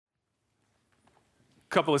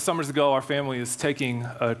couple of summers ago, our family is taking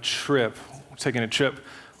a trip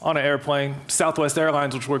on an airplane, Southwest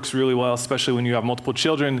Airlines, which works really well, especially when you have multiple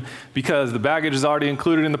children, because the baggage is already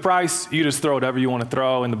included in the price. You just throw whatever you want to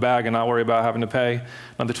throw in the bag and not worry about having to pay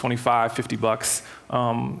another $25, $50.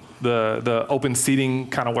 The open seating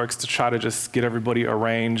kind of works to try to just get everybody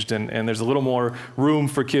arranged, and there's a little more room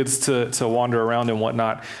for kids to wander around and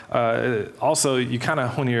whatnot. Also, you kind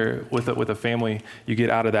of, when you're with a family, you get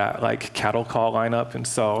out of that like cattle call lineup, and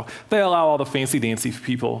so they allow all the fancy dancy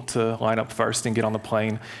people to line up first and get on the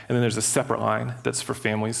plane, and then there's a separate line that's for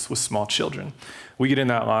families with small children. We get in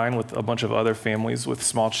that line with a bunch of other families with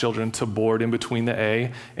small children to board in between the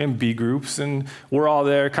A and B groups, and we're all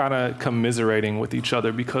there kind of commiserating with each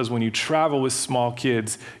other, because when you travel with small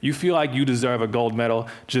kids, you feel like you deserve a gold medal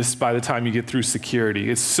just by the time you get through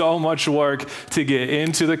security. It's so much work to get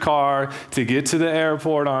into the car, to get to the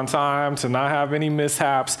airport on time, to not have any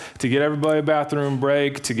mishaps, to get everybody a bathroom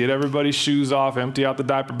break, to get everybody's shoes off, empty out the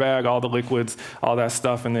diaper bag, all the liquids, all that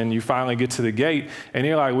stuff, and then you finally get to the gate, and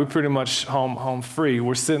you're like, we're pretty much home free.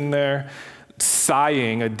 We're sitting there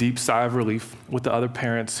sighing a deep sigh of relief with the other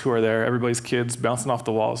parents who are there, everybody's kids bouncing off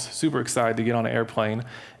the walls, super excited to get on an airplane.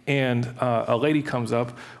 And a lady comes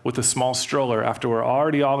up with a small stroller after we're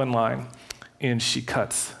already all in line, and she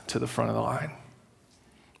cuts to the front of the line.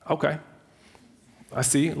 Okay, I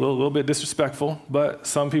see, a little bit disrespectful, but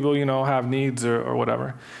some people, have needs or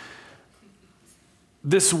whatever.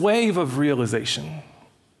 This wave of realization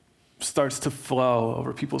starts to flow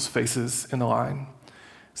over people's faces in the line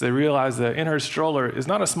as they realize that in her stroller is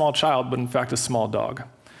not a small child, but in fact a small dog.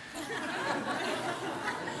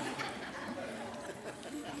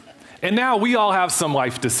 And now we all have some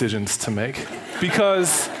life decisions to make,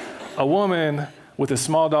 because a woman with a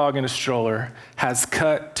small dog in a stroller has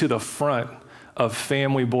cut to the front of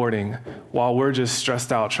family boarding while we're just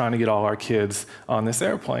stressed out trying to get all our kids on this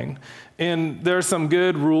airplane. And there are some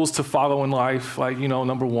good rules to follow in life, like,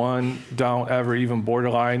 number one, don't ever even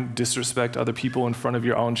borderline disrespect other people in front of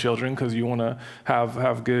your own children, because you want to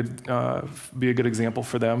have good, be a good example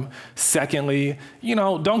for them. Secondly,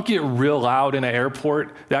 don't get real loud in an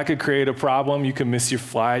airport. That could create a problem. You could miss your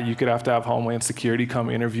flight. You could have to have Homeland Security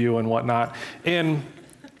come interview and whatnot. And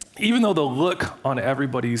even though the look on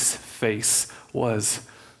everybody's face was,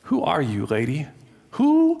 "Who are you, lady?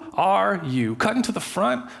 Who are you?" Cutting to the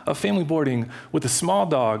front of family boarding with a small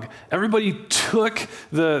dog, everybody took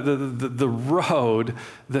the road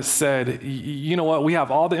that said, you know what, we have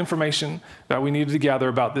all the information that we needed to gather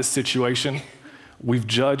about this situation. We've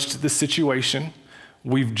judged the situation.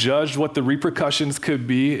 We've judged what the repercussions could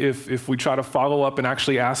be if we try to follow up and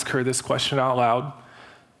actually ask her this question out loud.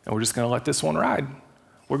 And we're just going to let this one ride.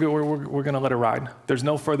 We're going to let it ride. There's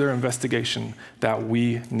no further investigation that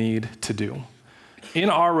we need to do. In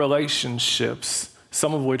our relationships,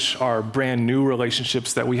 some of which are brand new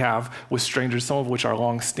relationships that we have with strangers, some of which are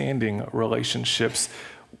long-standing relationships,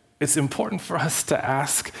 it's important for us to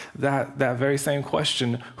ask that very same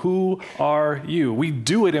question, who are you? We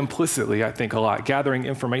do it implicitly, I think, a lot, gathering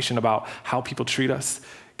information about how people treat us,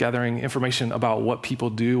 gathering information about what people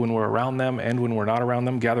do when we're around them and when we're not around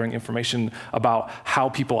them, gathering information about how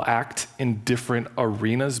people act in different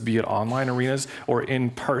arenas, be it online arenas or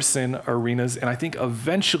in-person arenas. And I think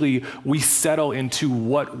eventually we settle into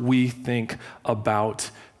what we think about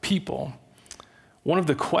people. One of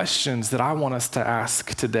the questions that I want us to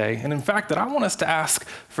ask today, and in fact that I want us to ask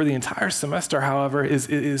for the entire semester, however,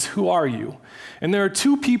 is who are you? And there are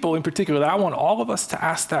two people in particular that I want all of us to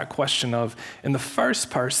ask that question of. And the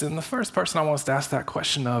first person I want us to ask that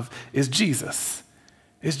question of is Jesus.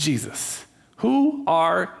 Is Jesus. Who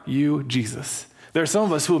are you, Jesus? There are some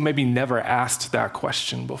of us who have maybe never asked that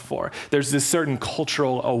question before. There's this certain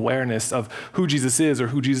cultural awareness of who Jesus is or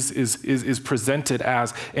who Jesus is presented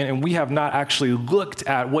as, and we have not actually looked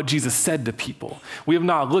at what Jesus said to people. We have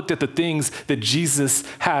not looked at the things that Jesus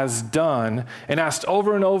has done and asked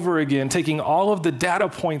over and over again, taking all of the data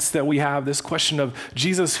points that we have, this question of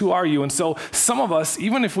Jesus, who are you? And so some of us,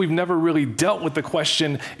 even if we've never really dealt with the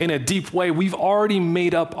question in a deep way, we've already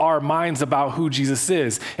made up our minds about who Jesus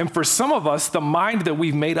is. And for some of us, the mind that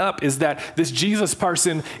we've made up is that this Jesus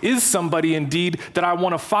person is somebody indeed that I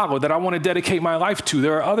want to follow, that I want to dedicate my life to.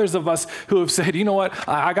 There are others of us who have said, you know what,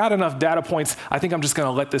 I got enough data points, I think I'm just going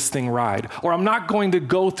to let this thing ride. Or I'm not going to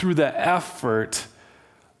go through the effort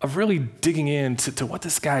of really digging into what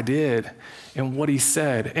this guy did and what he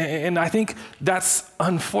said. And I think that's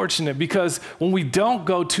unfortunate, because when we don't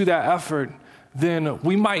go to that effort, then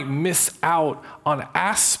we might miss out on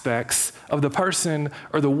aspects of the person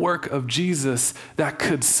or the work of Jesus that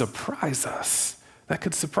could surprise us, that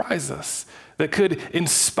could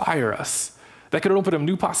inspire us, that could open up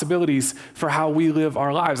new possibilities for how we live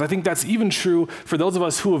our lives. I think that's even true for those of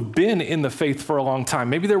us who have been in the faith for a long time.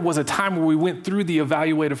 Maybe there was a time where we went through the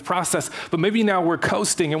evaluative process, but maybe now we're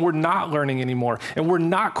coasting and we're not learning anymore, and we're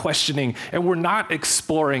not questioning, and we're not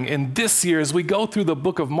exploring. And this year, as we go through the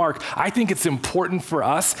book of Mark, I think it's important for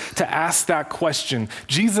us to ask that question.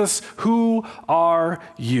 Jesus, who are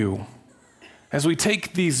you? As we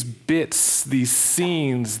take these bits, these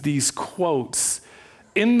scenes, these quotes,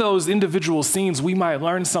 in those individual scenes, we might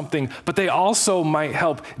learn something, but they also might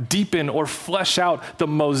help deepen or flesh out the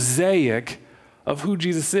mosaic of who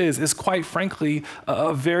Jesus is quite frankly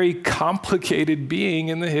a very complicated being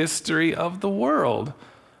in the history of the world.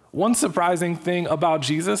 One surprising thing about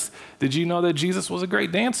Jesus, did you know that Jesus was a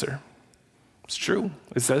great dancer? It's true.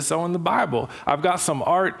 It says so in the Bible. I've got some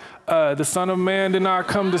art. The Son of Man did not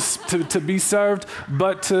come to be served,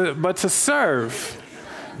 but to serve.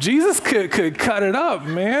 Jesus could cut it up,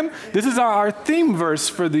 man. This is our theme verse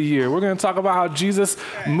for the year. We're going to talk about how Jesus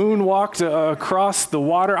moonwalked across the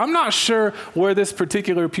water. I'm not sure where this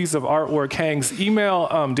particular piece of artwork hangs.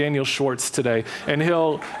 Email Daniel Schwartz today, and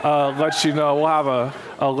he'll let you know. We'll have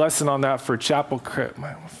a lesson on that for Chapel.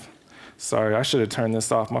 Sorry, I should have turned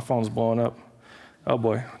this off. My phone's blowing up. Oh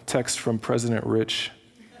boy, text from President Rich.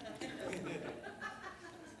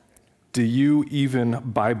 Do you even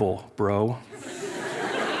Bible, bro?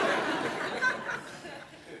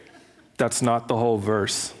 That's not the whole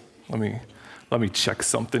verse. Let me check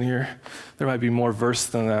something here. There might be more verse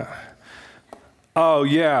than that. Oh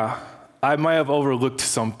yeah, I might have overlooked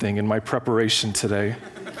something in my preparation today.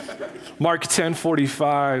 Mark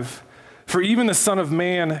 10:45. For even the Son of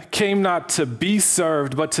Man came not to be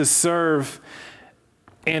served, but to serve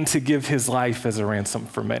and to give his life as a ransom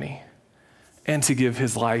for many. And to give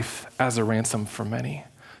his life as a ransom for many.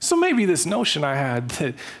 So maybe this notion I had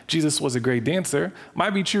that Jesus was a great dancer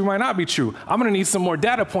might be true, might not be true. I'm going to need some more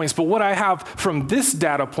data points. But what I have from this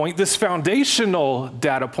data point, this foundational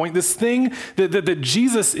data point, this thing that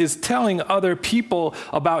Jesus is telling other people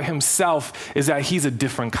about himself is that he's a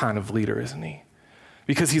different kind of leader, isn't he?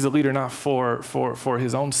 Because he's a leader not for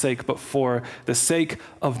his own sake, but for the sake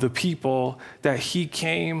of the people that he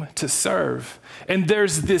came to serve. And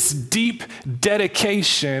there's this deep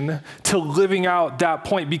dedication to living out that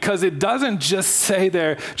point, because it doesn't just say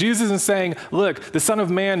there, Jesus isn't saying, look, the Son of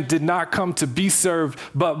Man did not come to be served,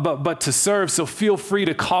 but to serve, so feel free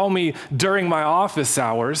to call me during my office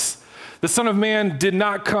hours. The Son of Man did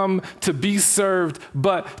not come to be served,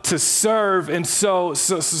 but to serve. And so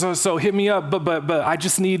hit me up, but I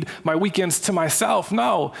just need my weekends to myself.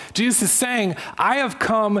 No, Jesus is saying, I have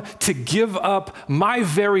come to give up my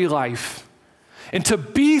very life and to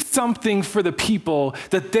be something for the people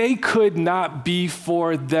that they could not be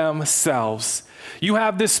for themselves. You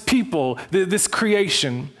have this people, this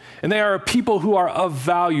creation, and they are a people who are of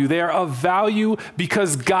value. They are of value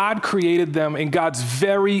because God created them in God's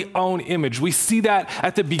very own image. We see that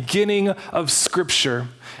at the beginning of Scripture.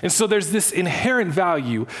 And so there's this inherent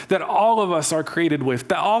value that all of us are created with,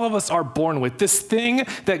 that all of us are born with, this thing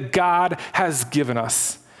that God has given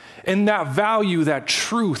us. And that value, that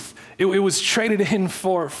truth, it was traded in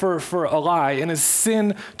for a lie. And as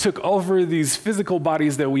sin took over these physical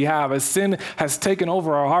bodies that we have, as sin has taken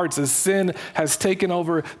over our hearts, as sin has taken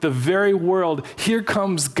over the very world, here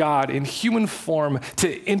comes God in human form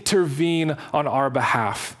to intervene on our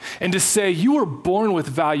behalf and to say, you were born with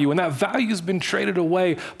value, and that value has been traded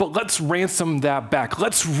away, but let's ransom that back.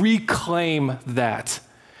 Let's reclaim that.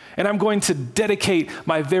 And I'm going to dedicate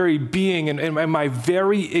my very being and my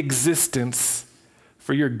very existence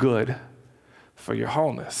for your good, for your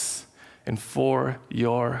wholeness, and for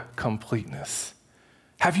your completeness.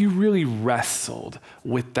 Have you really wrestled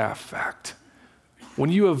with that fact?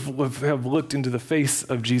 When you have looked into the face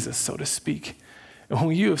of Jesus, so to speak, and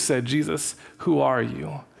when you have said, Jesus, who are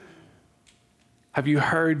you? Have you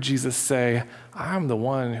heard Jesus say, I'm the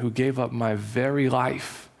one who gave up my very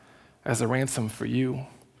life as a ransom for you,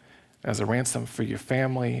 as a ransom for your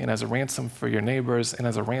family, and as a ransom for your neighbors, and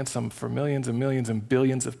as a ransom for millions and millions and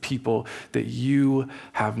billions of people that you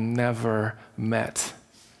have never met,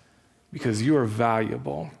 because you are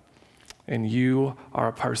valuable and you are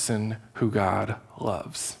a person who God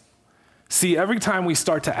loves. See, every time we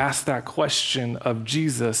start to ask that question of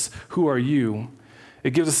Jesus, who are you?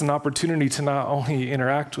 It gives us an opportunity to not only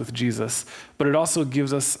interact with Jesus, but it also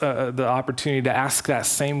gives us the opportunity to ask that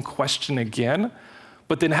same question again,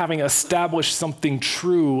 but then having established something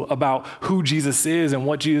true about who Jesus is and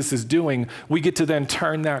what Jesus is doing, we get to then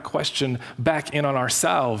turn that question back in on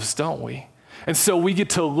ourselves, don't we? And so we get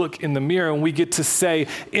to look in the mirror and we get to say,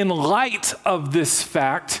 in light of this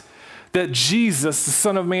fact, that Jesus, the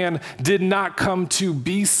Son of Man, did not come to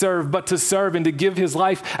be served, but to serve and to give his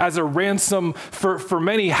life as a ransom for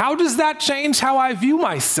many. How does that change how I view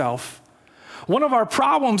myself? One of our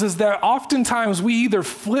problems is that oftentimes we either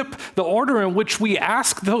flip the order in which we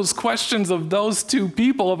ask those questions of those two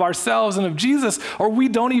people, of ourselves and of Jesus, or we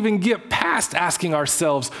don't even get past asking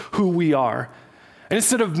ourselves who we are. And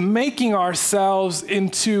instead of making ourselves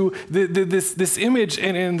into this image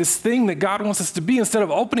and this thing that God wants us to be, instead of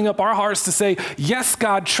opening up our hearts to say, yes,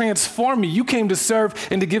 God, transform me. You came to serve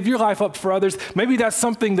and to give your life up for others. Maybe that's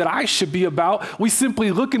something that I should be about. We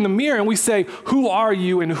simply look in the mirror and we say, who are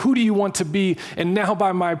you and who do you want to be? And now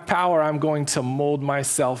by my power, I'm going to mold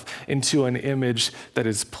myself into an image that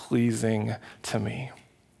is pleasing to me.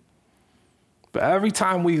 But every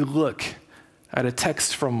time we look at a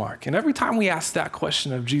text from Mark, and every time we ask that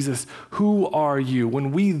question of Jesus, who are you?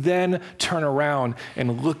 When we then turn around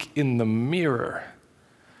and look in the mirror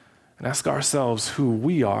and ask ourselves who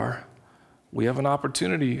we are, we have an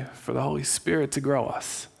opportunity for the Holy Spirit to grow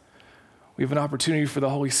us. We have an opportunity for the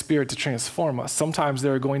Holy Spirit to transform us. Sometimes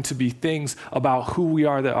there are going to be things about who we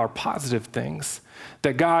are that are positive things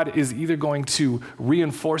that God is either going to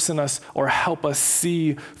reinforce in us or help us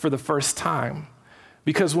see for the first time.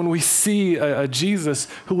 Because when we see a Jesus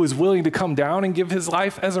who is willing to come down and give his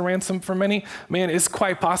life as a ransom for many, man, it's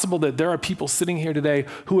quite possible that there are people sitting here today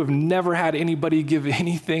who have never had anybody give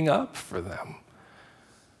anything up for them.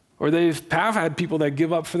 Or they have had people that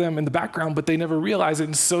give up for them in the background, but they never realize it.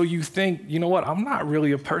 And so you think, you know what, I'm not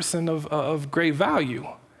really a person of great value.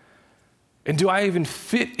 And do I even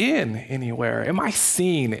fit in anywhere? Am I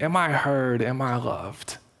seen? Am I heard? Am I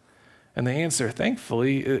loved? And the answer,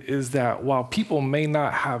 thankfully, is that while people may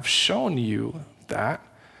not have shown you that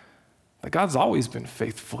God's always been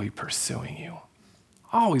faithfully pursuing you.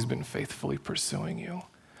 Always been faithfully pursuing you.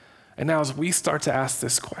 And now as we start to ask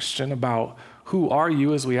this question about who are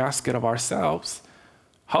you as we ask it of ourselves,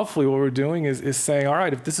 hopefully what we're doing is saying, all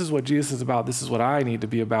right, if this is what Jesus is about, this is what I need to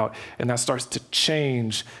be about. And that starts to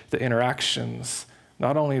change the interactions,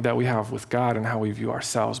 not only that we have with God and how we view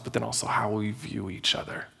ourselves, but then also how we view each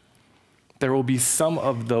other. There will be some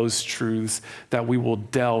of those truths that we will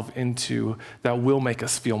delve into that will make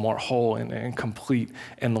us feel more whole and complete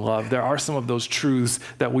in love. There are some of those truths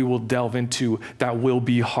that we will delve into that will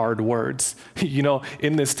be hard words. You know,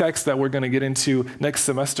 in this text that we're going to get into next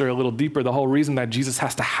semester a little deeper, the whole reason that Jesus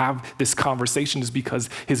has to have this conversation is because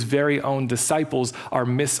his very own disciples are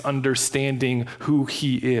misunderstanding who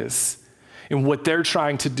he is. And what they're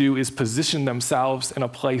trying to do is position themselves in a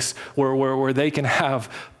place where they can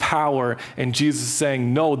have power. And Jesus is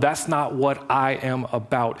saying, no, that's not what I am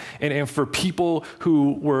about. And for people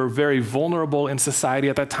who were very vulnerable in society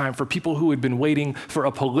at that time, for people who had been waiting for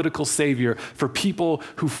a political savior, for people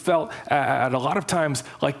who felt at a lot of times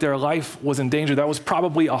like their life was in danger, that was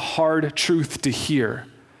probably a hard truth to hear.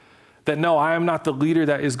 That no, I am not the leader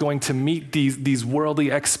that is going to meet these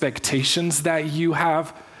worldly expectations that you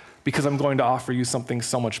have, because I'm going to offer you something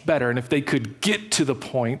so much better. And if they could get to the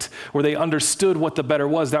point where they understood what the better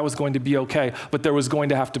was, that was going to be okay. But there was going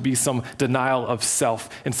to have to be some denial of self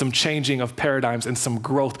and some changing of paradigms and some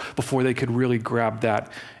growth before they could really grab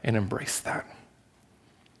that and embrace that.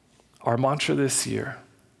 Our mantra this year,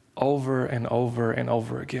 over and over and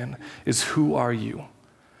over again, is who are you?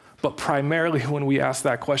 But primarily when we ask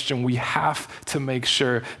that question, we have to make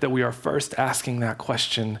sure that we are first asking that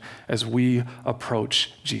question as we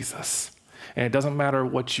approach Jesus. And it doesn't matter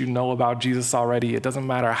what you know about Jesus already. It doesn't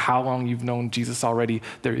matter how long you've known Jesus already.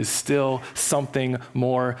 There is still something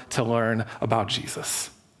more to learn about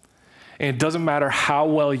Jesus. And it doesn't matter how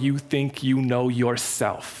well you think you know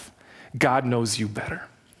yourself. God knows you better.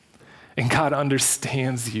 And God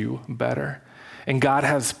understands you better. And God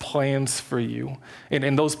has plans for you.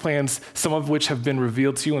 And those plans, some of which have been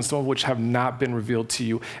revealed to you and some of which have not been revealed to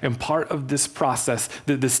you. And part of this process,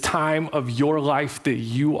 this time of your life that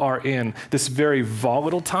you are in, this very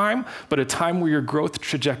volatile time, but a time where your growth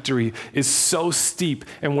trajectory is so steep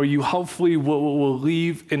and where you hopefully will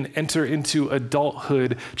leave and enter into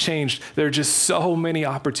adulthood changed. There are just so many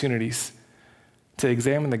opportunities to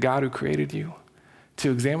examine the God who created you,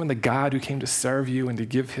 to examine the God who came to serve you and to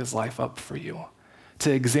give his life up for you,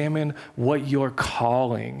 to examine what your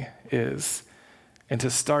calling is, and to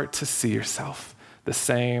start to see yourself the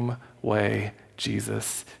same way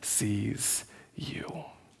Jesus sees you.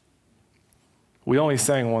 We only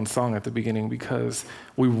sang one song at the beginning because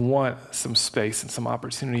we want some space and some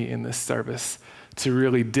opportunity in this service to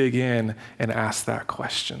really dig in and ask that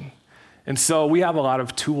question. And so we have a lot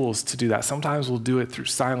of tools to do that. Sometimes we'll do it through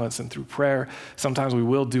silence and through prayer. Sometimes we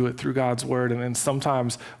will do it through God's word. And then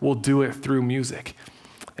sometimes we'll do it through music.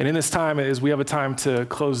 And in this time, as we have a time to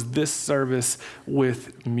close this service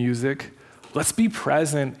with music, let's be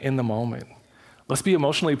present in the moment. Let's be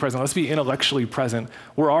emotionally present. Let's be intellectually present.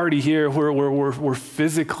 We're already here. We're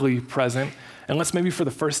physically present. And let's maybe for the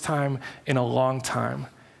first time in a long time,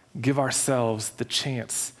 give ourselves the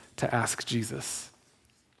chance to ask Jesus,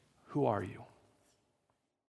 who are you?